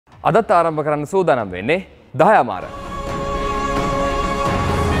අදත් ආරම්භ කරන්න සූදානම් වෙන්නේ දහයාමාර.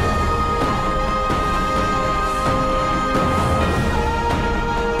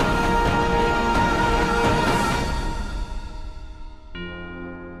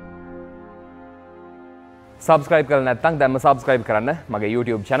 සබස්ක්‍රයිබ් කරලා නැත්නම් දැන්ම සබස්ක්‍රයිබ් කරන්න මගේ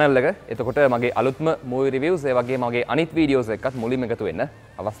YouTube channel එක. එතකොට මගේ අලුත්ම movie reviews ඒ වගේම මගේ අනිත් videos එක්කත් මුලින්ම එකතු වෙන්න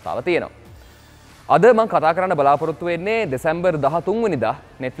අවස්ථාව තියෙනවා. අද මම කතා කරන්න බලාපොරොත්තු වෙන්නේ දෙසැම්බර් 13 වෙනිදා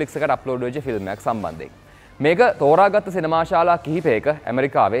Netflix එකට අප්ලෝඩ් වෙච්ච ෆිල්ම් එකක් සම්බන්ධයෙන්. මේක තෝරාගත්ත සිනමා ශාලා කිහිපයක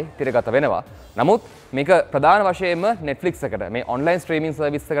ඇමරිකාවේ තිරගත වෙනවා. නමුත් මේක ප්‍රධාන වශයෙන්ම Netflix එකට මේ online streaming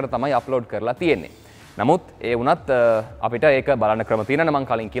service එකට තමයි අප්ලෝඩ් කරලා තියෙන්නේ. නමුත් ඒ වුණත් අපිට ඒක බලන්න ක්‍රම තියෙනවා මම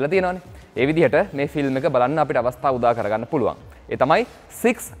කලින් කියලා තියෙනවානේ. ඒ විදිහට මේ ෆිල්ම් එක බලන්න අපිට අවස්ථාව උදා කරගන්න පුළුවන්. ඒ තමයි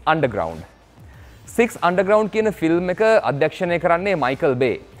 6 Underground. 6 Underground කියන ෆිල්ම් එක අධ්‍යක්ෂණය කරන්නේ මයිකල්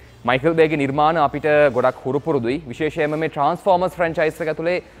බේ. මයිකල් බේගේ නිර්මාණ අපිට ගොඩක් හුරු පුරුදුයි. විශේෂයෙන්ම මේ Transformers franchise එක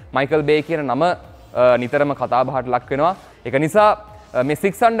ඇතුලේ මයිකල් බේ කියන නම නිතරම කතාබහට ලක් වෙනවා. ඒක නිසා මේ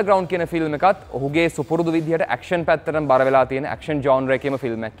 6 Underground කියන ෆිල්ම් එකත් ඔහුගේ සුපුරුදු විදිහට ඇක්ෂන් පැත්තටම බර වෙලා තියෙන ඇක්ෂන් ජෝනර් එකේම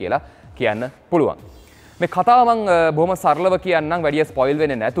ෆිල්ම් එකක් කියලා කියන්න පුළුවන්. මේ කතාව මම බොහොම සරලව කියන්නම් වැඩි ස්පොයිල්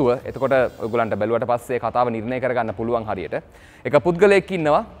වෙන්නේ නැතුව. එතකොට ඔයගොල්ලන්ට බැලුවට පස්සේ කතාව නිර්ණය කරගන්න පුළුවන් හරියට. එක පුද්ගලයෙක්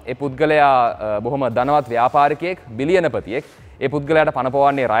ඉන්නවා. ඒ පුද්ගලයා බොහොම ධනවත් ව්‍යාපාරිකයෙක්, බිලියනපතියෙක්. ඒ පුද්ගලයාට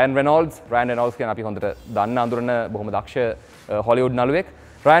පනපවන්නේ රයන් රෙනෝල්ඩ්ස්. රයන් රෙනෝල්ඩ්ස් කියන අපි හොඳට දන්න අඳුරන බොහොම දක්ෂ හොලිවුඩ් නළුවෙක්.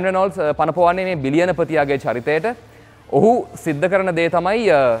 රයන් රෙනෝල්ඩ්ස් පනපවන්නේ මේ බිලියනපතියාගේ චරිතයට. ඔහු සිද්ධ කරන දේ තමයි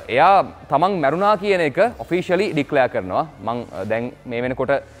එයා තමන් මැරුණා කියන එක ඔෆිෂියලි ඩික්ලෙයාර් කරනවා. මං දැන් මේ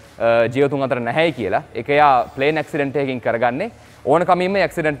වෙනකොට ජීවතුන් අතර නැහැයි කියලා. ඒක එයා ප්ලේන් ඇක්සිඩන්ට් එකකින් කරගන්නේ. ඕන කමින්ම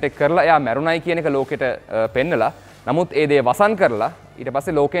ඇක්සිඩන්ට් එක කරලා එයා මැරුණයි කියන එක ලෝකෙට පෙන්නලා. නමුත් ඒ දේ වසන් කරලා ඊට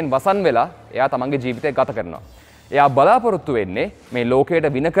පස්සේ ලෝකෙන් වසන් වෙලා එයා තමන්ගේ ජීවිතය ගත කරනවා. එයා බලාපොරොත්තු වෙන්නේ මේ ලෝකයට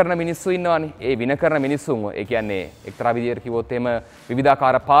වින කරන මිනිස්සු ඉන්නවනේ. ඒ වින කරන මිනිස්සුන්ව ඒ කියන්නේ එක්තරා විදිහකට කිව්වොත් එහෙම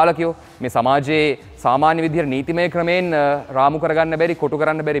විවිධාකාර පාලකයෝ මේ සමාජයේ සාමාන්‍ය විදිහට නීතිමය ක්‍රමයෙන් රාමු කරගන්න බැරි, කොටු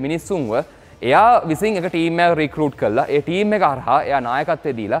කරන්න බැරි මිනිස්සුන්ව එයා විසින් එක ටීම් එකක් රික්‍රූට් කරලා ඒ ටීම් එක හරහා එයා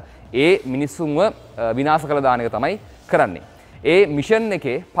නායකත්වය දීලා ඒ මිනිස්සුන්ව විනාශ කළ දාන එක තමයි කරන්නේ. ඒ මිෂන්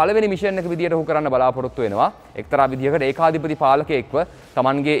එකේ පළවෙනි මිෂන් එක විදියට ඔහු කරන්න බලාපොරොත්තු වෙනවා එක්තරා විදිහකට ඒකාධිපති පාලකයෙක්ව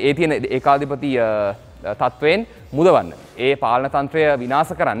Tamanගේ ඒ තියෙන ඒකාධිපති තත්වයෙන් මුදවන්න. ඒ පාලන තන්ත්‍රය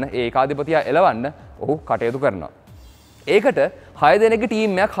විනාශ කරන්න, ඒ ඒකාධිපතියා එලවන්න ඔහු කටයුතු කරනවා. ඒකට 6 දෙනෙක්ගේ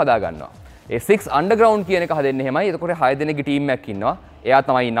ටීම් එකක් හදා ගන්නවා. ඒ 6 Underground කියන එක හදන්නේ එහෙමයි. එතකොට 6 දෙනෙක්ගේ ටීම් එකක් ඉන්නවා. එයා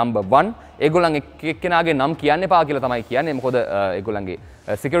තමයි number 1. ඒගොල්ලන් එක්කෙනාගේ නම් කියන්න එපා කියලා තමයි කියන්නේ. මොකද ඒගොල්ලන්ගේ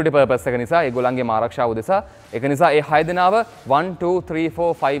security purpose එක නිසා, ඒගොල්ලන්ගේ ආරක්ෂාව උදෙසා. ඒක නිසා ඒ 6 දෙනාව 1 2 3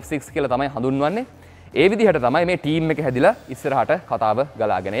 4 5 6 කියලා තමයි හඳුන්වන්නේ. ඒ විදිහට තමයි මේ ටීම් එක හැදිලා ඉස්සරහට කතාව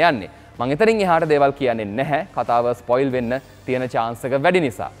ගලාගෙන යන්නේ. මම එතනින් එහාට දේවල් කියන්නේ නැහැ. කතාව ස්පොයිල් වෙන්න තියෙන chance එක වැඩි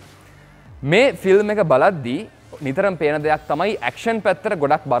නිසා. මේ ෆිල්ම් එක බලද්දී නිතරම පේන දෙයක් තමයි ඇක්ෂන් පැත්තට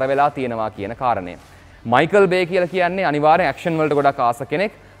ගොඩක් බර වෙලා තියෙනවා කියන කාරණය. මයිකල් බේ කියලා කියන්නේ අනිවාර්යෙන් ඇක්ෂන් වලට ගොඩක් ආස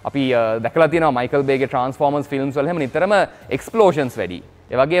කෙනෙක්. අපි දැකලා තියෙනවා මයිකල් බේගේ Transformers ෆිල්ම්ස් වල හැම නිතරම එක්ස්ප්ලෝෂන්ස් වැඩි.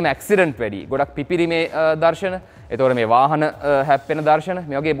 ඒ වගේම ඇක්සිඩන්ට් වැඩි. ගොඩක් පිපිරීමේ දර්ශන, එතකොට මේ වාහන හැප්පෙන දර්ශන,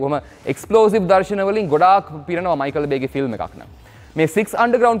 මේ වගේ බොහොම එක්ස්ප්ලෝසිව් දර්ශන වලින් ගොඩාක් පිරෙනවා මයිකල් බේගේ ෆිල්ම් එකක් නම්. මේ 6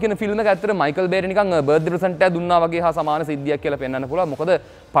 Underground කියන ෆිල්ම් එක ඇත්තට මයිකල් බේට නිකන් බර්ත්ඩේ ප්‍රසන්ට් එකක් දුන්නා වගේ හා සමාන සිද්ධියක් කියලා පෙන්වන්න පුළුවන්. මොකද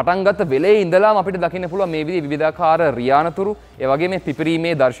පටන් ගත්ත වෙලේ ඉඳලාම අපිට දකින්න පුළුවන් මේ විදිහේ විවිධාකාර රියානතුරු, ඒ වගේ මේ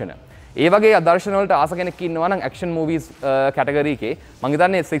පිපිරීමේ දර්ශන. ඒ වගේ දර්ශන වලට ආස කෙනෙක් ඉන්නවා නම් ඇක්ෂන් මූවීස් කැටගරි එකේ මම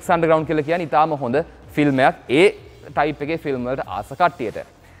හිතන්නේ 6 Underground කියලා කියන්නේ ඉතාම හොඳ ෆිල්ම් එකක්. ඒ ටයිප් එකේ ෆිල්ම් වලට ආස කට්ටියට.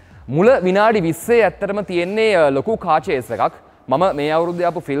 මුල විනාඩි 20 ඇත්තටම තියෙන්නේ ලොකු කාර් චේස් එකක්. මම මේ අවුරුද්දේ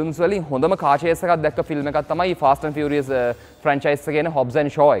ආපු ෆිල්ම්ස් වලින් හොඳම කාර් චේස් එකක් දැක්ක ෆිල්ම් එකක් තමයි Fast and Furious franchise එකේ න Hobbs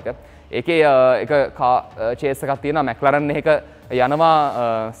and Shaw එක. ඒකේ එක කාර් චේස් එකක් තියෙනවා McLaren එකක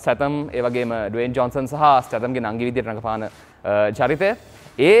යනවා Statham ඒ වගේම Dwayne Johnson සහ Stathamගේ නංගි විදියට රඟපාන චරිතය.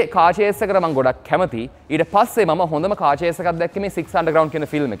 ඒ කාර් චේස් එකට මම ගොඩක් කැමතියි. ඊට පස්සේ මම හොඳම කාර් චේස් එකක් දැක්කේ මේ 6 Underground කියන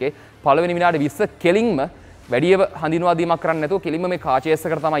ෆිල්ම් එකේ. පළවෙනි විනාඩි 20 කෙලින්ම වැඩිව හඳුන්වා දීමක් කරන්නේ නැතුව කෙලින්ම මේ කාර් චේස්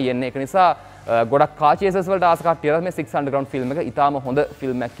එකට තමයි යන්නේ. ඒක නිසා ගොඩක් කාර් චේසස් වලට ආස කට්ටියට මේ 6 Underground ෆිල්ම් එක ඉතාම හොඳ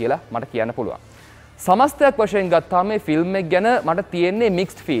ෆිල්ම් එකක් කියලා මට කියන්න පුළුවන්. සමස්තයක් වශයෙන් ගත්තාම මේ ෆිල්ම් එක ගැන මට තියෙන්නේ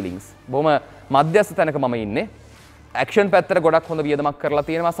මික්ස්ඩ් ෆීලිංගස්. බොහොම මධ්‍යස්ථ තැනක මම ඉන්නේ. ඇක්ෂන් පැත්තට ගොඩක් හොඳ වියදමක් කරලා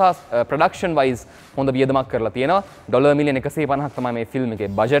තියෙනවා සහ ප්‍රොඩක්ෂන් වයිස් හොඳ වියදමක් කරලා තියෙනවා. ඩොලර් මිලියන් 150ක් තමයි මේ ෆිල්ම්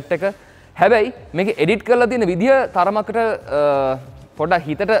එකේ බජට් එක. හැබැයි මේක එඩිට් කරලා තියෙන විදිය තරමකට පොඩ්ඩක්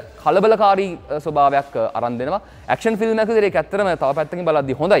හිතට කලබලකාරී ස්වභාවයක් අරන් දෙනවා. ඇක්ෂන් ෆිල්ම් එකක විදිහට ඒක ඇත්තටම තව පැත්තකින්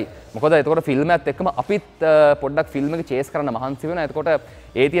බලද්දී හොඳයි. මොකද එතකොට ෆිල්ම් එකත් එක්කම අපිත් පොඩ්ඩක් ෆිල්ම් එක චේස් කරන්න මහන්සි වෙනවා. එතකොට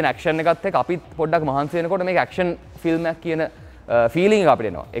ඒ තියෙන ඇක්ෂන් එකත් එක්ක අපිත් පොඩ්ඩක් මහන්සි වෙනකොට මේක ඇක්ෂන් ෆිල්ම් එකක් කියන ෆීලිං එක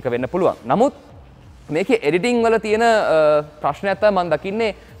අපිට එනවා. ඒක වෙන්න පුළුවන්. නමුත් මේකේ එඩිටිං වල තියෙන ප්‍රශ්නයක් තමයි මම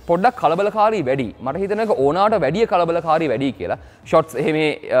දකින්නේ පොඩ්ඩක් කලබලකාරී වැඩි. මට හිතෙනවා ඒක ඕනාට වැඩිය කලබලකාරී වැඩි කියලා. ෂොට්ස් එහෙම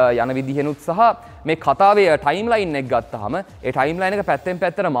යන විදිහෙනුත් සහ මේ කතාවේ ටයිම්ලයින් එක ගත්තාම ඒ ටයිම්ලයින් එක පැත්තෙන්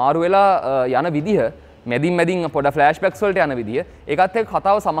පැත්තට මාරු වෙලා යන විදිහ මැදින් පොඩ ෆ්ලෑෂ්බැක්ස් වලට යන විදිය ඒකත් එක්ක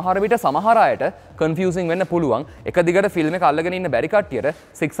කතාව සමහර විට සමහර අයට කන්ෆියුසින් වෙන්න පුළුවන්. එක දිගට ෆිල්ම් එක අල්ලගෙන ඉන්න බැරි කට්ටියට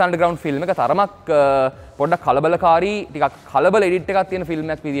 6 Underground ෆිල්ම් එක තරමක් පොඩ්ඩක් කලබලකාරී ටිකක් කලබල එඩිට් එකක් තියෙන ෆිල්ම්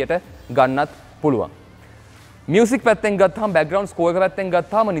එකක් විදියට ගන්නත් පුළුවන්. මියුසික් පැත්තෙන් ගත්තාම බෑග්ග්‍රවුන්ඩ් ස්කෝර් එක පැත්තෙන්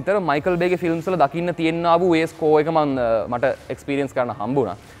ගත්තාම නිතර මයිකල් බේගේ ෆිල්ම්ස් වල දකින්න තියෙනා වූ ඒ ස්කෝර් එක මට එක්ස්පීරියන්ස් කරන්න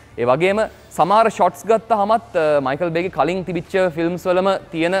හම්බුණා. ඒ වගේම සමහර ෂොට්ස් ගත්තාමත් මයිකල් බේගේ කලින් තිබිච්ච ෆිල්ම්ස් වලම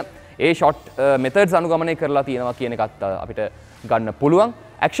තියෙන ඒ ෂොට් මෙතඩ්ස් අනුගමනය කරලා තියෙනවා කියන එකත් අපිට ගන්න පුළුවන්.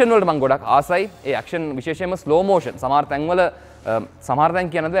 ඇක්ෂන් වලට මම ගොඩක් ආසයි. ඒ ඇක්ෂන් විශේෂයෙන්ම ස්ලෝ මෝෂන් සමහර තැන්වල සමහර තැන්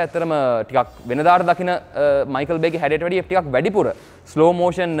කියනද ඇත්තටම ටිකක් වෙනදාට දකින මයිකල් බේගේ හැඩයට වැඩිය ටිකක් වැඩිපුර ස්ලෝ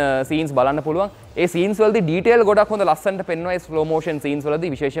මෝෂන් සීන්ස් බලන්න පුළුවන්. ඒ සීන්ස් වලදී ඩීටේල් ගොඩක් හොඳ ලස්සනට පෙන්වනවා. ඒ ස්ලෝ මෝෂන් සීන්ස්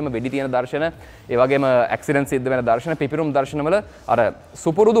වලදී විශේෂයෙන්ම වෙඩි තියෙන දර්ශන, ඒ වගේම ඇක්සිඩන්ට් සිද්ධ වෙන දර්ශන, පිපිරුම් දර්ශන වල අර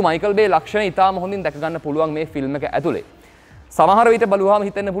සුපුරුදු මයිකල් බේ ලක්ෂණ ඉතාම හොඳින් දැක ගන්න පුළුවන් මේ ෆිල්ම් එක ඇතුලේ. සමහර විට බලුවාම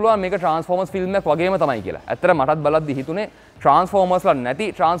හිතෙන්න පුළුවන් මේක ට්‍රාන්ස්ෆෝමර්ස් ෆිල්ම් එකක් වගේම තමයි කියලා. ඇත්තට මටත් බලද්දි හිතුනේ ට්‍රාන්ස්ෆෝමර්ස්ලා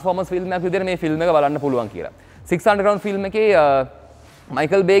නැති ට්‍රාන්ස්ෆෝමර්ස් ෆිල්ම් එකක් විදිහට මේ ෆිල්ම් එක බලන්න පුළුවන් කියලා. 6 Underground ෆිල්ම් එකේ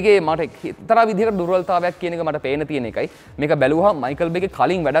මයිකල් බේගේ මට එක්තරා විදිහකට දුර්වලතාවයක් කියන එක මට පේන තියෙන එකයි. මේක බැලුවාම මයිකල් බේගේ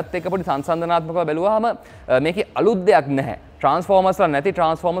කලින් වැඩත් එක්ක පොඩි සංසන්දනාත්මකව බැලුවාම මේකේ අලුත් දෙයක් නැහැ. ට්‍රාන්ස්ෆෝමර්ස්ලා නැති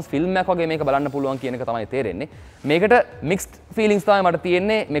ට්‍රාන්ස්ෆෝමර්ස් ෆිල්ම් එකක් වගේ මේක බලන්න පුළුවන් කියන එක තමයි තේරෙන්නේ. මේකට මික්ස්ඩ් ෆීලිංස් තමයි මට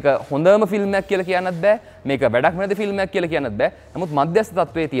තියෙන්නේ. මේක හොඳම ෆිල්ම් එකක් කියලා කියන්නත් බෑ. මේක වැඩක් නැති ෆිල්ම් එකක් කියලා කියන්නත් බෑ. නමුත් මධ්‍යස්ථ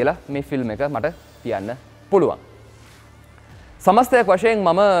තත්වයේ තියලා මේ ෆිල්ම් එක මට කියන්න පුළුවන්. සමස්තයක් වශයෙන්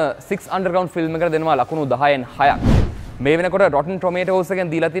මම 6 Underground ෆිල්ම් එකට දෙනවා ලකුණු 10න් 6ක්. මේ වෙනකොට Rotten Tomatoes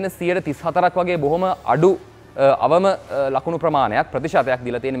එකෙන් දීලා තියෙන 34ක් වගේ බොහොම අඩු අවම ලකුණු ප්‍රමාණයක් ප්‍රතිශතයක්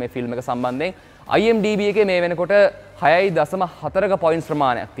දීලා තියෙන මේ ෆිල්ම් එක සම්බන්ධයෙන් IMDb එකේ මේ වෙනකොට 6.4ක පොයින්ට්ස්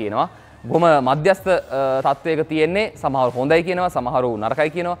ප්‍රමාණයක් තියෙනවා. බොහොම මධ්‍යස්ථ තත්වයක තියෙන්නේ. සමහරව හොඳයි කියනවා, සමහරව නරකයි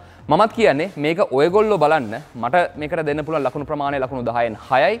කියනවා. මමත් කියන්නේ මේක ඔයගොල්ලෝ බලන්න මට මේකට දෙන්න පුළුවන් ලකුණු ප්‍රමාණය ලකුණු 10න්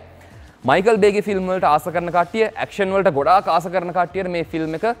 6යි. මයිකල් බේගේ ෆිල්ම් වලට ආස කරන කට්ටිය, ඇක්ෂන් වලට ගොඩාක් ආස කරන කට්ටියට මේ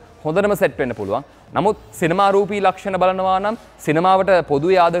ෆිල්ම් එක හොඳටම සෙට් වෙන්න පුළුවන්. නමුත් සිනමා රූපී ලක්ෂණ බලනවා නම් සිනමාවට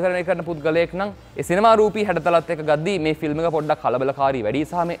පොදුවේ ආදරණය කරන පුද්ගලයෙක් නම් ඒ සිනමා රූපී හැඩතලත් එක්ක ගද්දී මේ ෆිල්ම් එක පොඩ්ඩක් කලබලකාරී වැඩි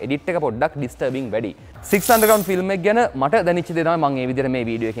සහ මේ එඩිට් එක පොඩ්ඩක් ඩිස්ටර්බින් වැඩි. 6 Underground ෆිල්ම් එක ගැන මට දැනෙච්ච දේ තමයි මම මේ විදිහට මේ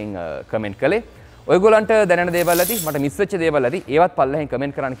වීඩියෝ එකෙන් කමෙන්ට් කළේ. ඔයගොල්ලන්ට දැනෙන දේවල් ඇති, මට මිස් වෙච්ච දේවල් ඇති, ඒවත් පල්ලෙහෙන්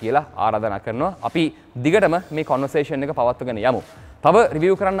කමෙන්ට් කරන්න කියලා ආරාධනා කරනවා. අපි දිගටම මේ කන්වර්සේෂන් එක පවත්වාගෙන යමු. තව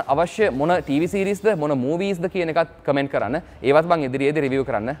රිවිව් කරන්න අවශ්‍ය මොන TV සීරීස්ද මොන මූවීස්ද කියන එකත් කමෙන්ට් කරන්න. ඒවත් මම ඉදිරියේදී රිවිව්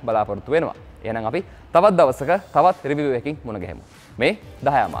කරන්න බලාපොරොත්තු වෙනවා. එහෙනම් අපි තවත් දවසක තවත් රිවිව් එකකින් මුණ ගැහෙමු. මේ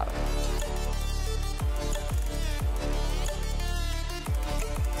දහයාමාර.